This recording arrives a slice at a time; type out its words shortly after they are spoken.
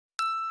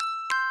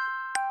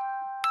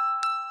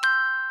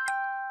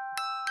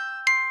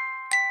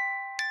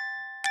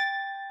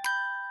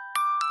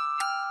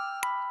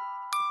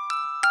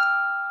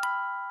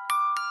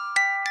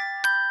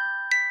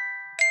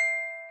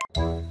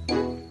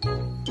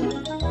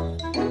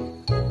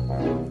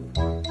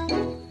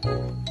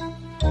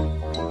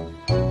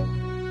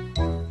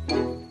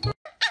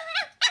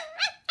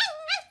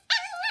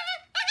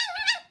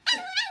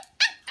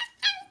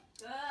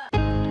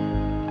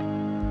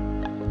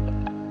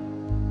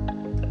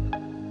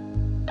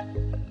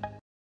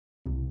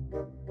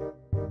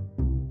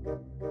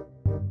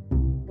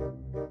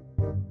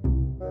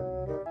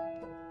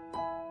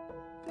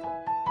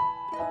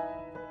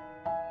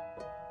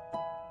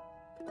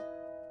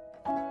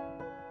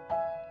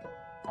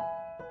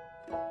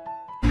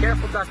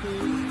Careful, ducky.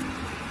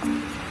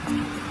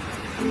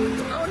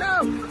 Oh no!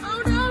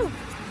 Oh no!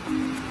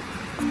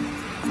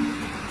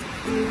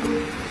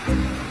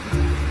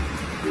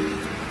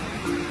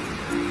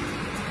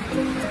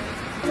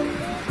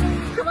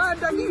 Come on,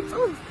 ducky!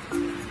 Oh.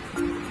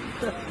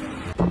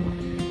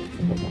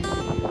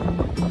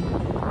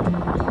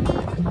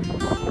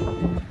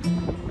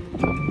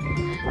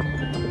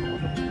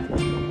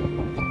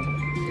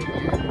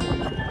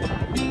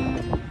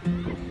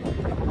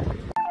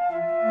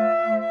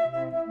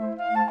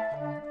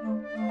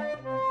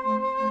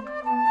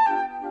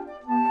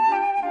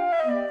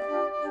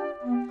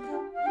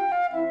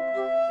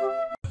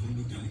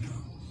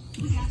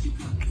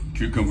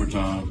 Cucumber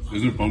time.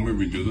 Isn't it fun when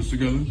we do this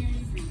together?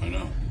 I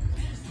know.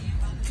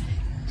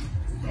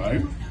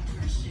 Right?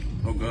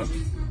 Oh, good.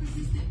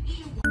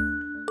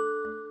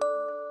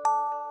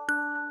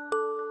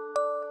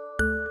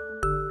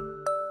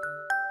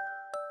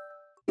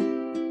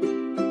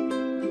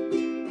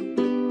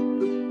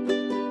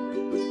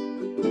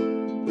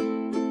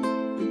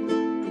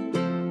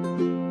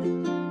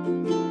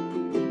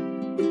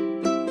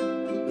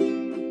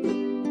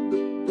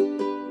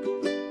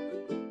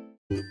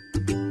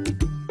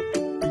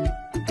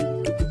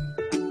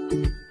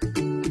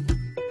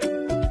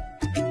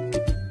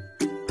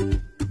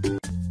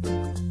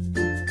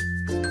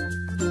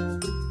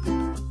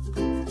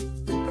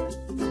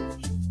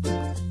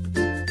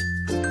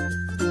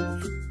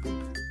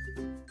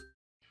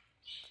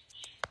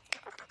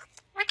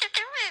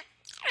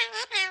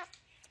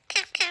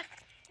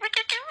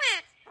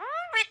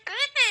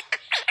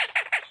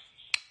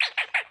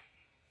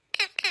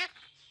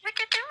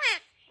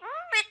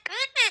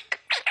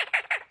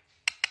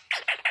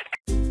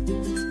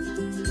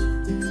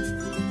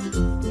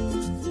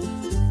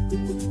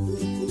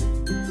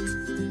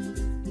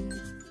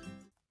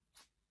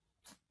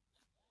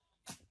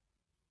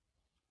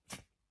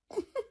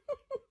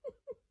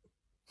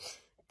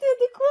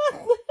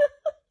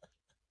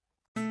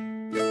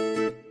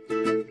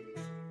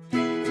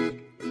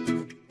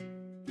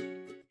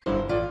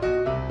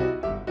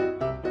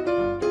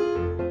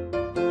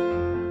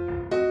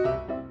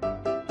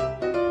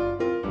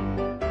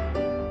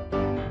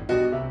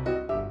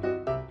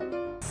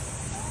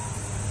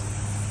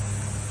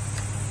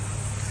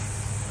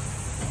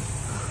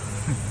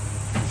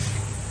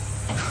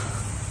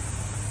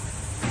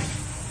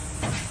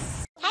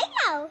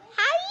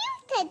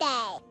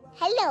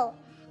 Hello,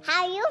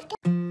 how are you today?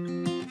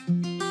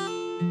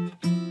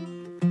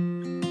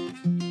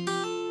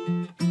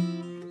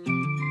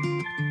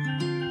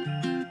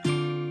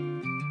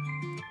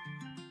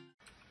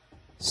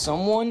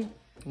 Someone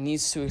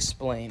needs to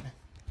explain.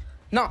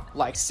 Not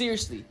like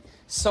seriously.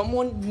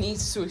 Someone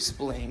needs to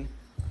explain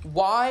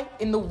why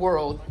in the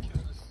world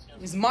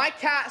is my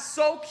cat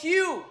so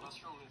cute?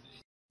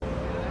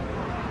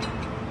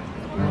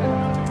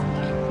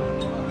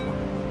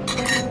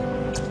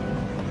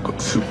 Got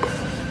soup.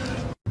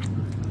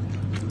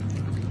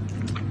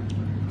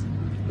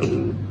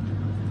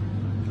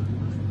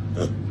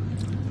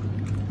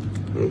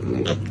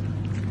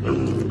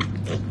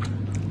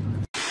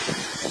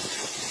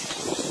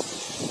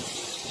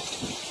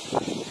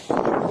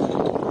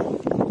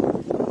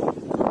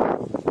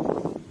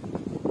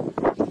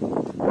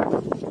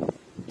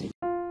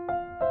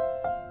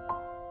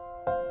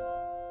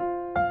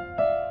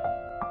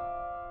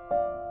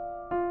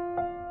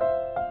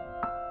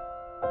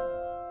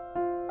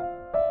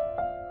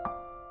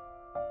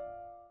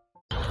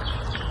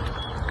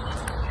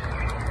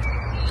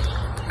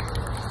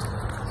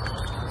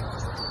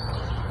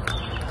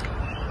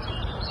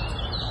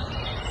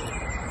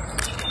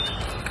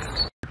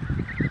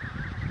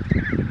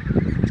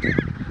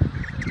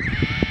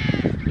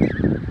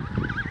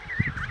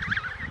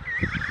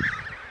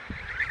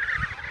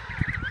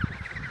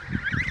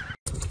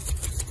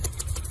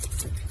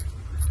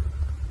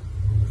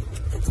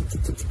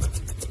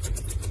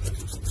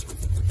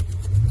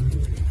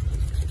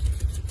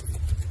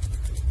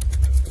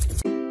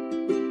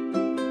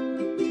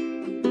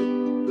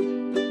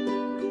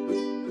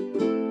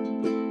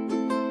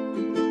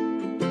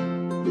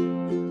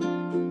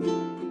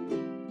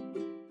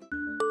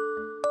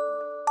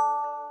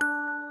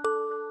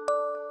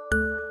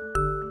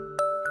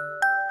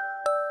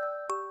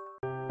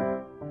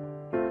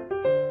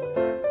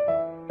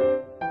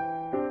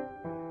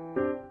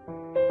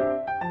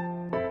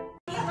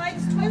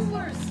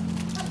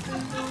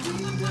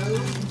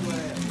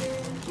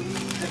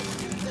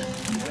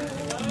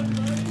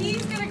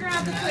 He's gonna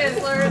grab the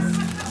Twizzlers.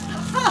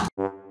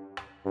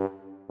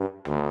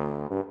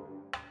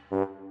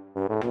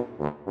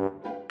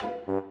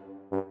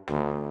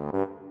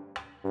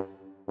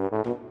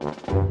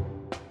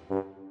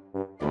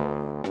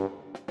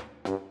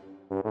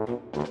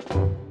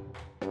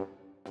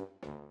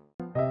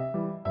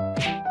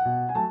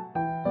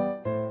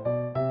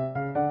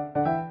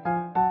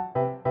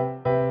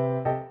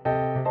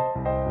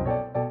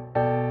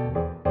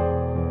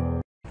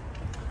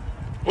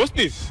 What's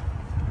this?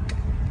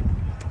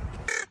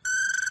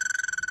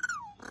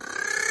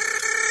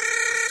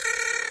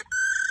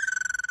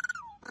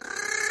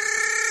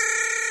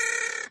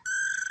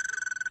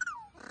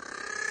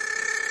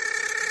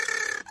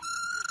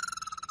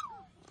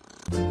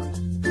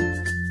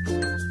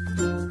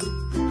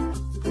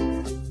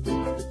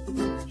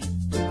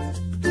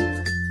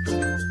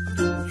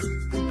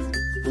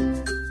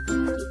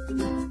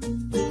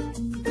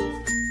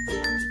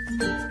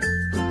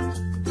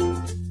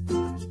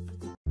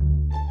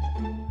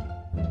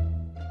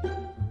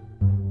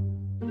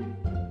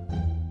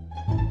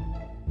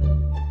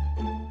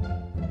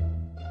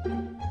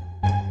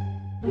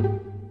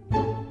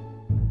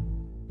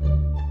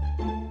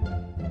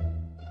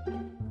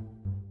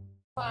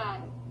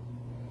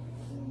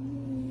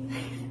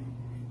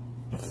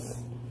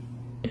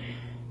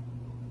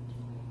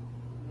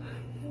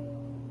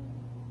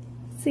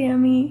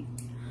 Sammy.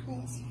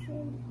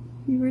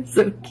 You were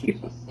so cute.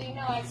 So you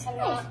know I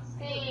cannot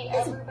see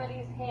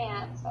everybody's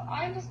hands, so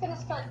I'm just going to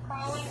start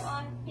calling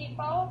on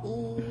people.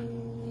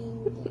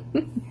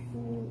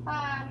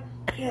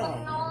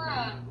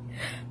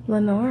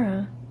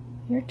 Lenora,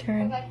 your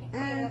turn. I keep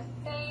seeing the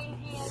same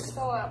hands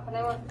go up, and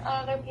I want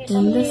other people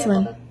And to this be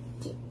able one.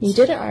 You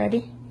did it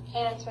already. to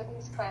answer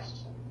these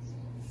questions.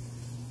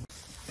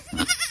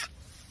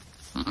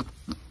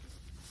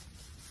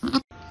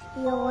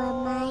 You're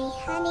my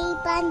honey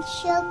bun,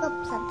 sugar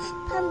plum,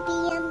 pumpy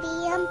umby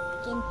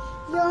umpkin.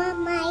 You're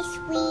my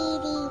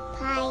sweetie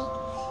pie.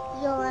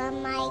 You're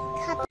my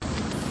cup.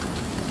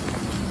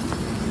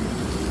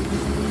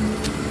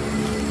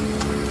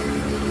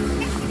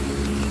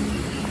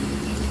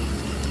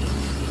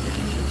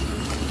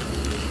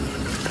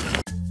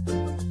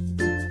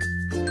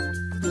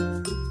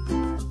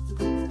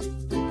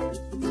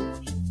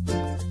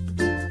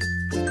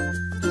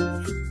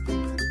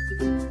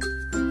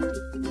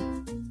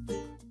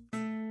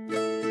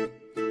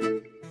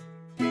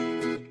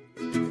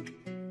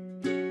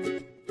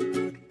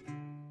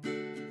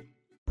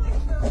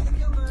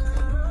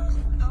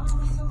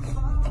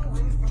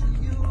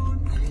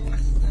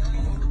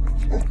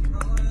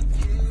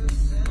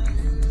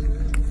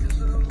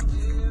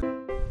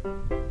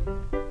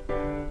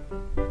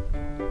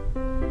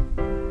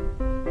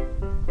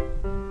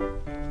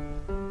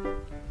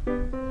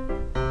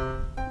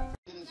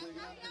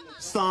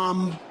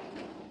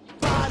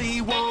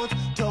 Somebody once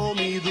told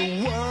me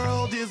the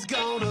world is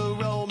gonna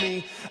roll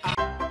me.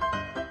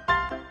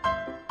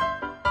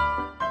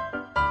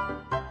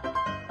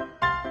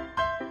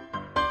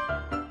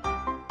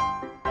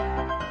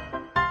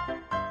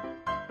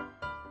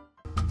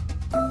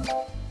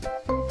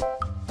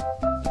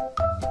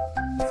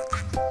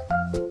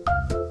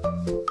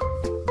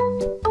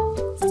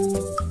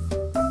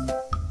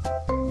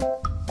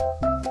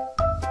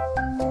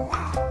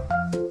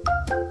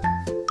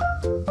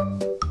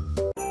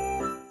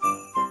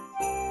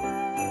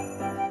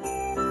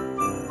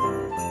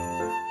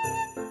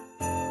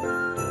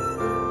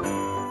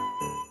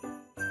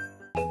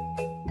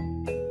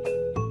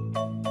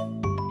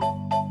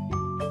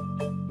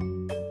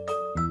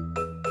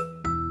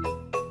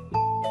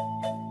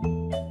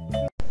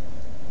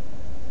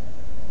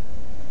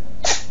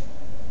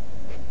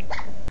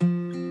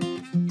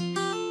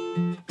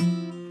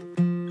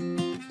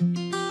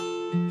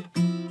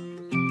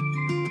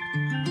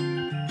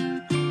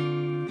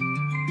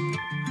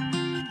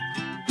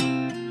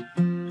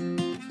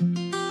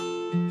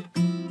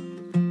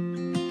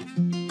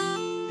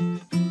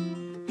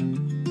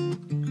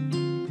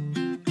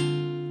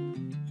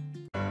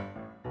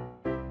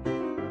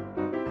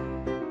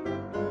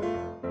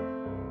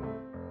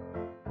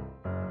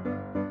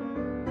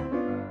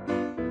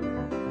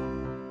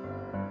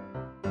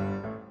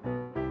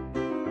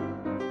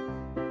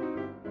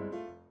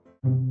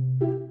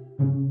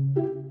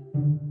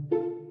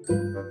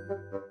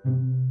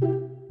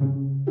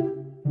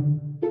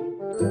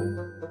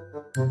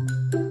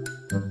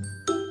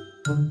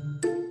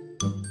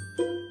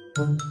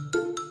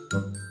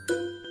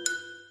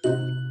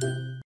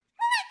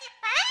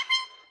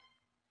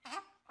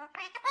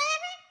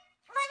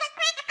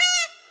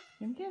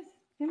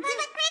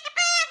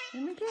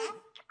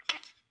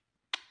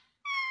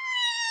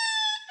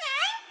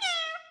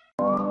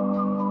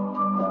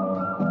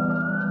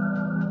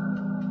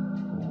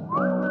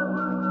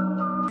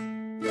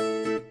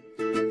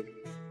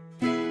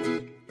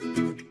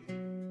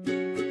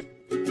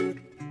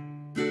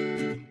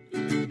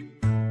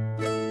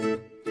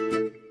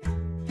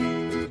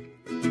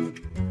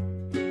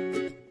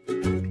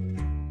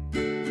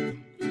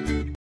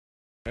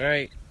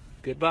 Alright,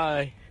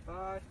 goodbye.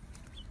 Bye.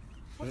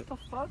 What the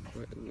fuck?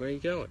 Where are you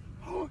going?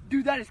 Oh,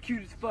 dude, that is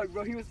cute as fuck,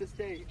 bro. He wants to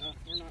stay.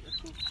 We're not. That's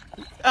cool.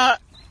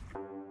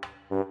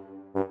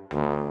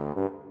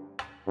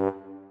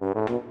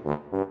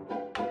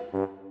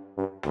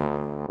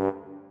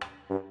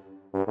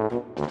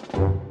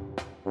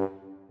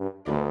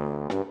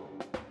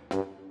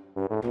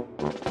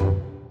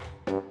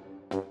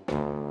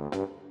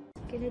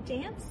 Gonna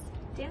dance?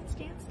 Dance,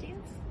 dance,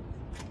 dance,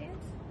 dance.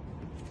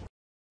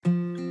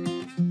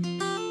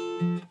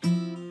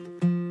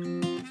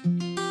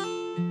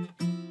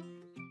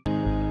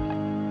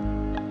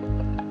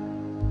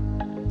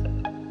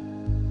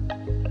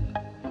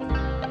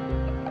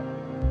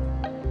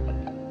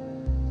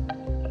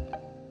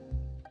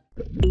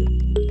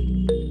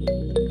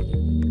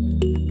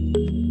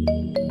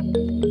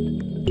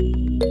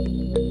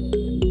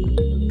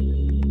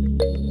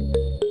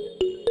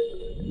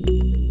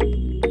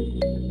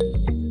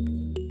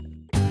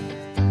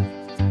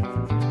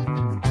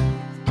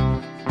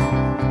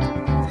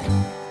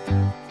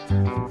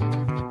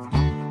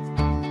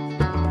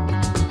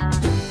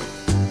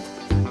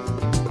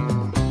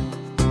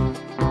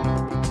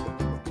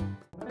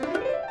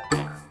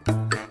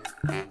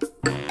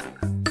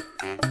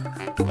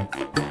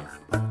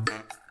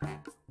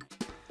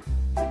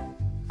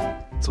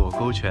左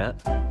勾拳，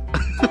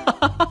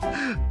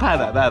拜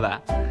拜拜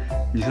拜！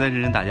你是在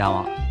认真打架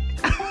吗？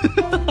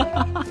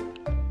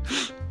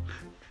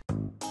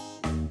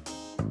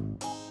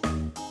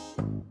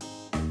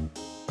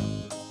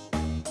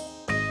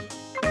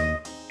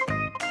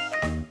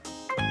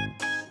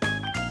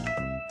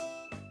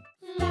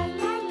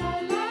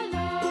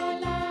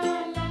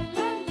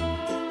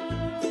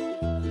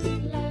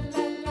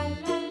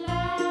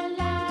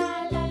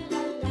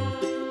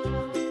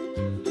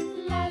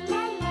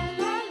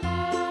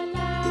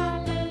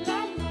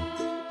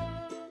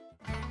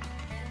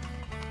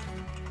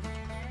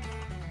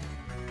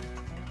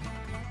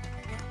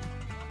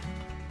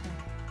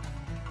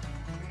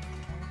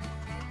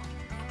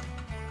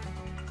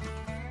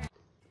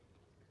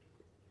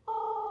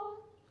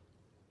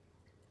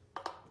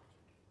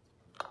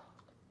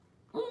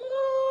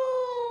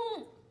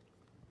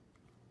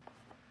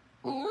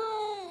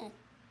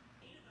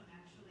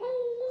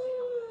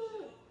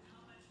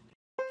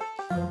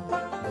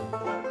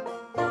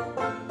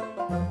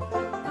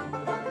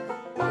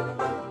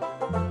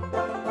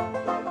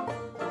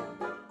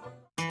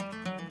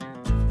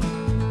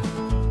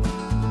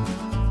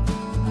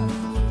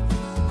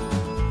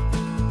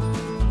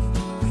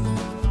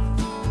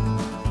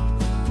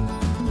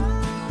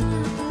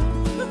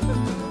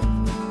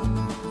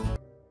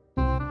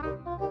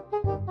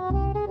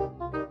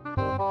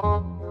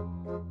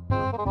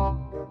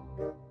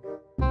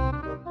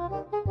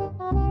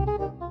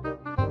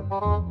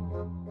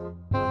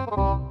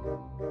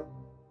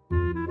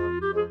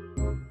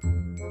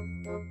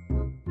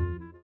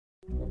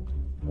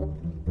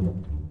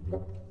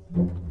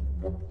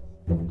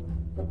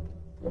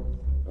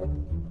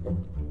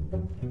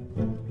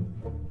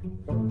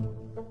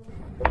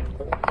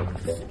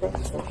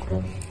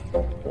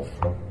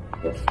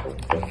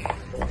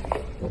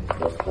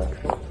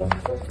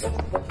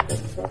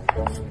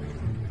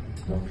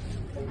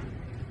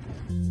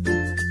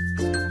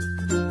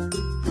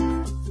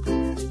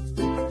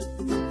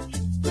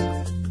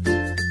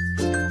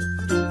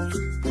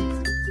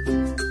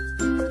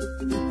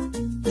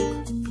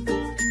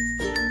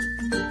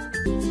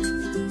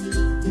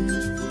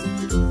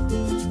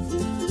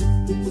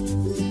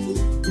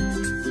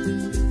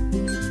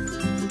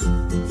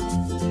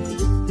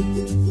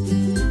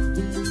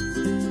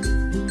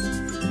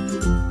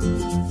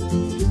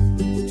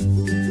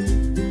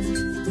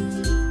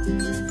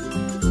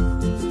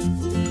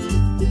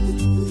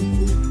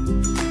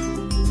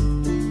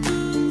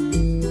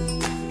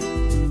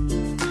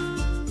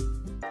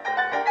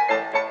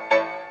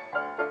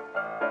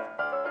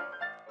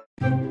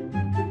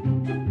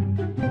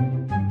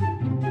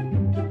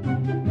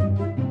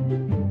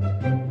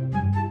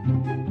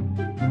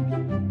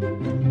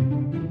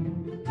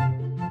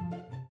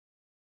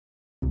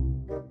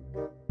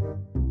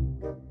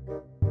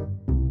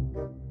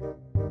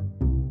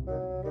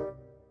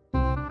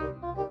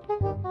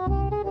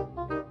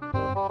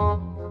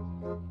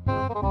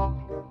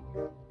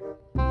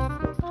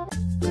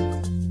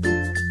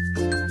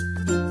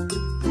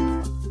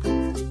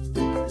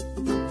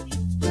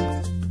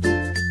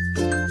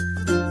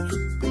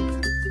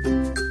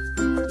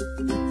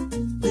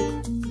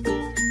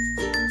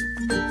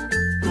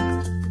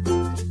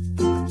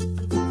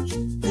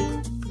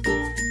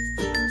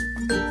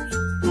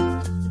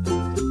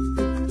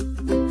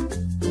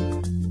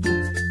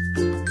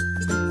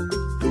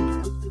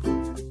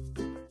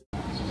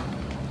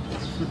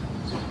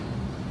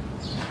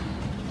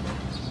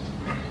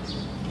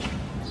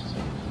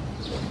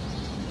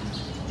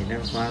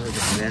 grandfather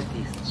that let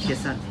these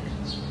kiss on him.